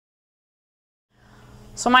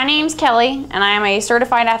So my name's Kelly, and I am a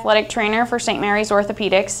certified athletic trainer for St. Mary's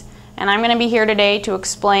Orthopaedics, and I'm going to be here today to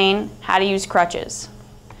explain how to use crutches.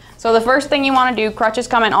 So the first thing you want to do, crutches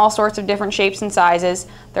come in all sorts of different shapes and sizes.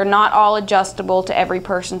 They're not all adjustable to every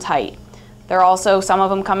person's height. They're also, some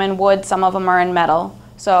of them come in wood, some of them are in metal.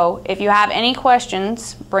 So if you have any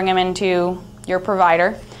questions, bring them into your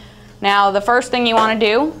provider. Now the first thing you want to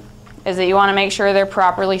do is that you want to make sure they're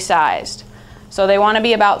properly sized. So they want to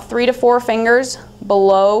be about 3 to 4 fingers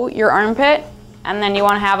below your armpit, and then you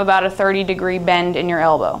want to have about a 30-degree bend in your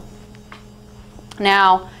elbow.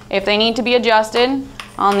 Now, if they need to be adjusted,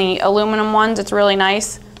 on the aluminum ones it's really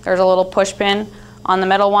nice. There's a little push pin. On the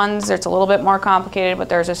metal ones it's a little bit more complicated, but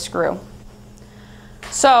there's a screw.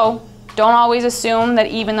 So don't always assume that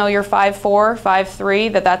even though you're 5'4",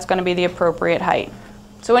 5'3", that that's going to be the appropriate height.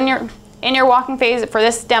 So in your walking phase, for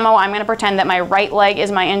this demo, I'm going to pretend that my right leg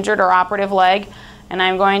is my injured or operative leg, and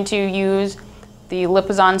I'm going to use the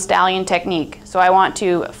Lipizzan Stallion technique. So I want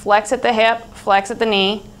to flex at the hip, flex at the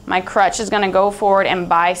knee. My crutch is going to go forward and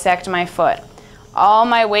bisect my foot. All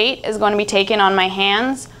my weight is going to be taken on my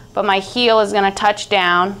hands, but my heel is going to touch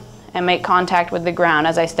down and make contact with the ground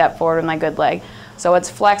as I step forward with my good leg. So it's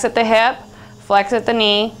flex at the hip, flex at the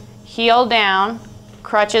knee, heel down,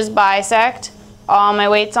 crutches bisect, all my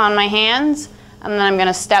weight's on my hands, and then I'm going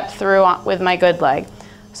to step through with my good leg.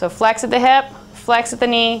 So flex at the hip, flex at the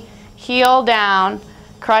knee, heel down,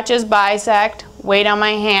 crutches bisect, weight on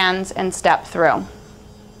my hands, and step through.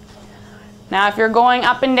 Now if you're going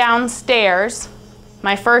up and down stairs,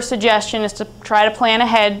 my first suggestion is to try to plan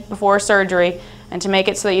ahead before surgery and to make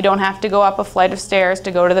it so that you don't have to go up a flight of stairs to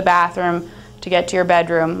go to the bathroom to get to your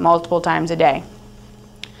bedroom multiple times a day.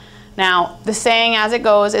 Now, the saying as it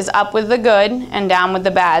goes is up with the good and down with the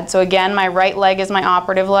bad. So again, my right leg is my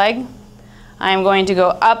operative leg. I am going to go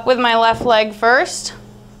up with my left leg first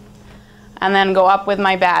and then go up with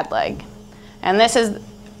my bad leg. And this is,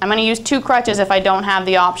 I'm going to use 2 crutches if I don't have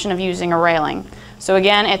the option of using a railing. So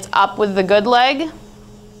again, it's up with the good leg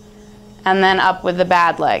and then up with the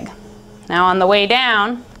bad leg. Now on the way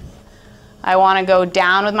down, I want to go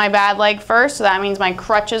down with my bad leg first, so that means my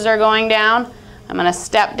crutches are going down. I'm going to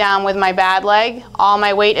step down with my bad leg. All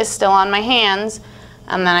my weight is still on my hands,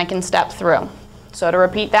 and then I can step through. So to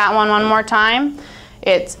repeat that one more time,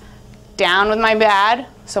 it's down with my bad,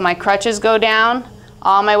 so my crutches go down,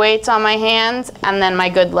 all my weight's on my hands, and then my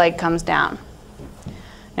good leg comes down.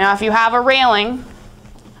 Now if you have a railing,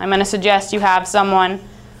 I'm going to suggest you have someone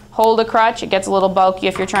hold a crutch. It gets a little bulky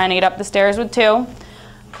if you're trying to get up the stairs with 2.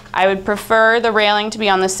 I would prefer the railing to be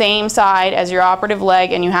on the same side as your operative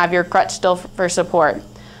leg and you have your crutch still for support.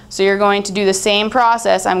 So you're going to do the same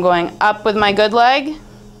process. I'm going up with my good leg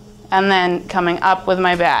and then coming up with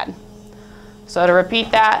my bad. So to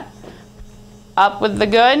repeat that, up with the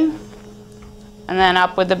good and then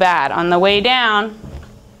up with the bad. On the way down,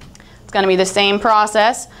 it's going to be the same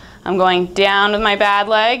process. I'm going down with my bad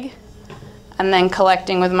leg and then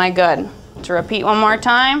collecting with my good. To repeat one more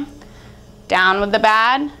time, down with the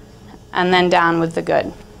bad and then down with the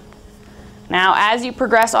good. Now as you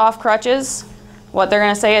progress off crutches, what they're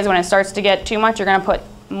going to say is when it starts to get too much, you're going to put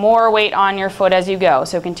more weight on your foot as you go.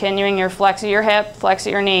 So continuing your flex of your hip, flex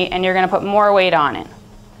of your knee, and you're going to put more weight on it.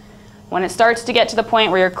 When it starts to get to the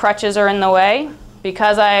point where your crutches are in the way,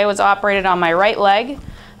 because I was operated on my right leg,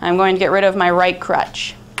 I'm going to get rid of my right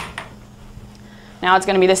crutch. Now it's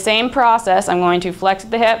going to be the same process. I'm going to flex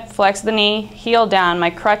the hip, flex the knee, heel down. My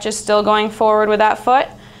crutch is still going forward with that foot,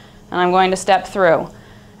 and I'm going to step through.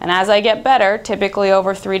 And as I get better, typically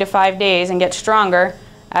over 3 to 5 days, and get stronger,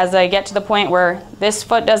 as I get to the point where this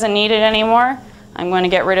foot doesn't need it anymore, I'm going to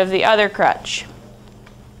get rid of the other crutch.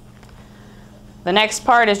 The next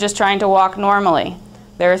part is just trying to walk normally.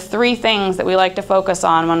 There are 3 things that we like to focus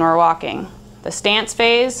on when we're walking: the stance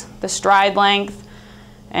phase, the stride length,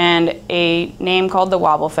 and a name called the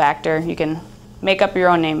wobble factor. You can make up your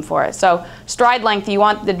own name for it. So stride length, you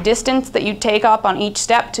want the distance that you take up on each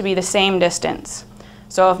step to be the same distance.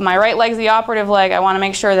 So if my right leg's the operative leg, I want to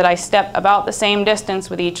make sure that I step about the same distance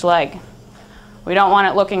with each leg. We don't want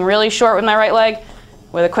it looking really short with my right leg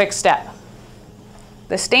with a quick step.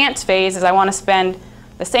 The stance phase is I want to spend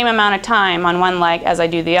the same amount of time on one leg as I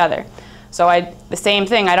do the other. So the same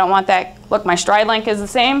thing, I don't want that, look, my stride length is the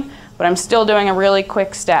same, but I'm still doing a really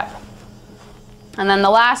quick step. And then the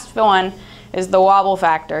last one is the wobble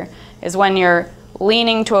factor, is when you're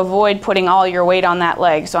leaning to avoid putting all your weight on that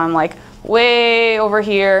leg. So I'm like way over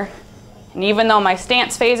here, and even though my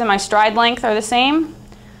stance phase and my stride length are the same,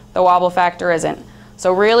 the wobble factor isn't.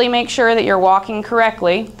 So really make sure that you're walking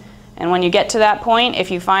correctly, and when you get to that point, if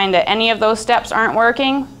you find that any of those steps aren't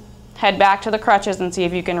working, head back to the crutches and see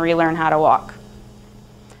if you can relearn how to walk.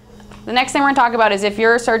 The next thing we're going to talk about is if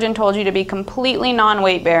your surgeon told you to be completely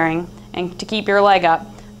non-weight bearing and to keep your leg up,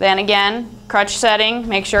 then again, crutch setting,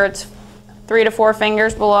 make sure it's 3 to 4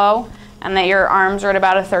 fingers below and that your arms are at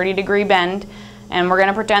about a 30-degree bend. And we're going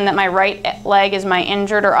to pretend that my right leg is my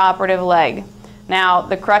injured or operative leg. Now,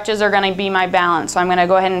 the crutches are going to be my balance, so I'm going to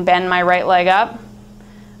go ahead and bend my right leg up.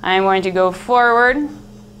 I'm going to go forward,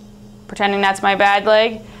 pretending that's my bad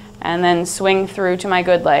leg, and then swing through to my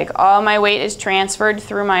good leg. All my weight is transferred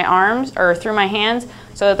through my arms, or through my hands,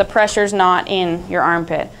 so that the pressure's not in your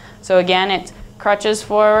armpit. So again, it's crutches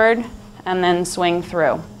forward, and then swing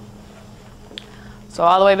through. So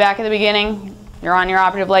all the way back at the beginning, you're on your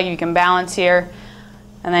operative leg, you can balance here,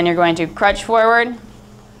 and then you're going to crutch forward,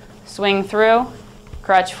 swing through,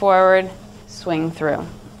 crutch forward, swing through.